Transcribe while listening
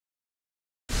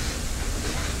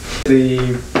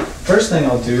The first thing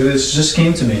I'll do is just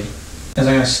came to me, is I'm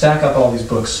going to stack up all these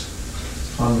books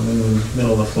in the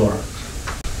middle of the floor.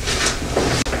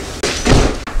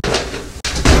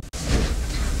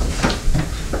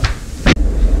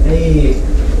 Hey,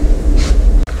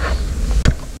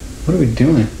 what are we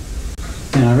doing?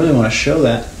 Man, I really want to show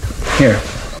that. Here,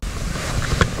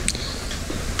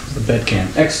 the bed cam.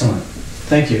 Excellent.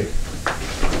 Thank you.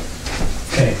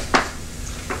 Okay.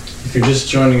 If you're just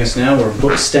joining us now, we're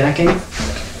book stacking.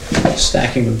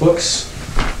 Stacking the books.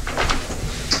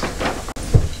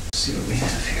 Let's see what we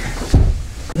have here.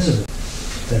 This is a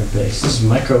better base. This is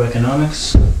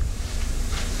microeconomics.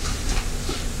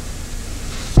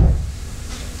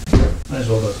 Might as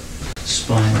well go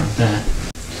spine like that.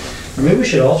 Or maybe we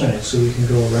should alternate so we can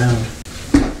go around.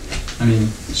 I mean,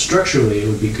 structurally it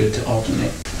would be good to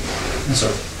alternate.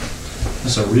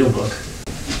 That's a real book.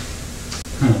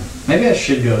 Maybe I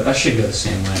should go the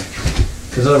same way.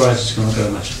 Because otherwise it's going to look like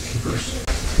a bunch of papers.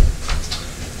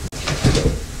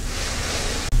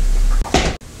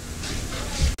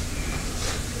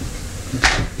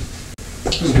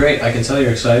 This is great. I can tell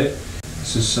you're excited.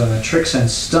 This is Tricks and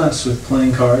Stunts with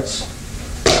Playing Cards.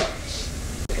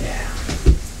 Yeah.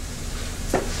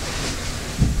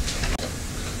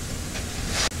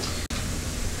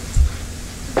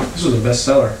 This was a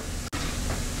bestseller.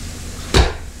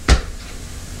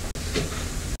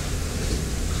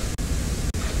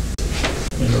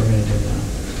 Here's what we're going to do now.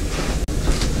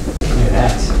 Look at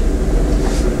that.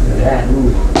 Look at that.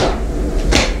 Ooh.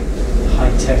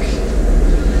 High-tech,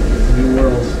 new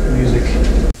world music.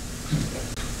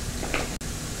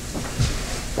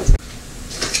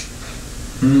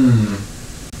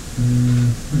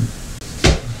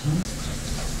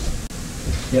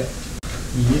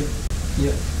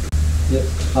 Yep.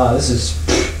 Ah, this is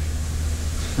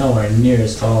nowhere near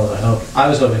as tall as I hoped. I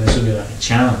was hoping this would be like a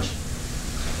challenge,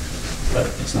 but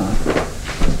it's not.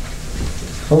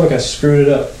 Oh look, I screwed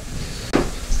it up.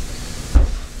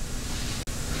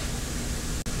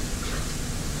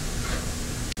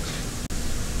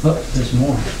 Oh, there's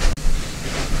more.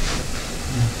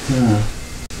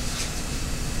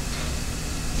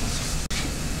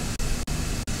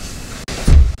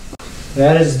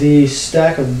 That is the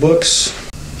stack of books.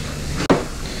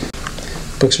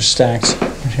 Books are stacked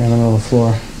right here in the middle of the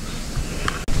floor.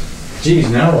 Geez,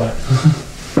 now what?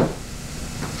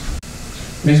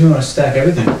 Makes me want to stack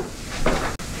everything.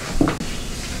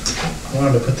 I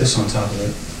wanted to put this on top of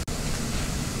it.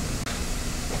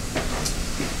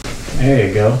 There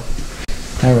you go.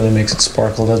 That really makes it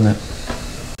sparkle, doesn't it?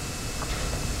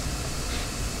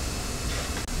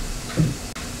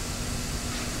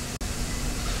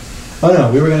 Oh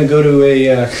no, we were going to go to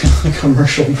a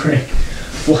commercial break.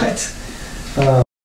 What?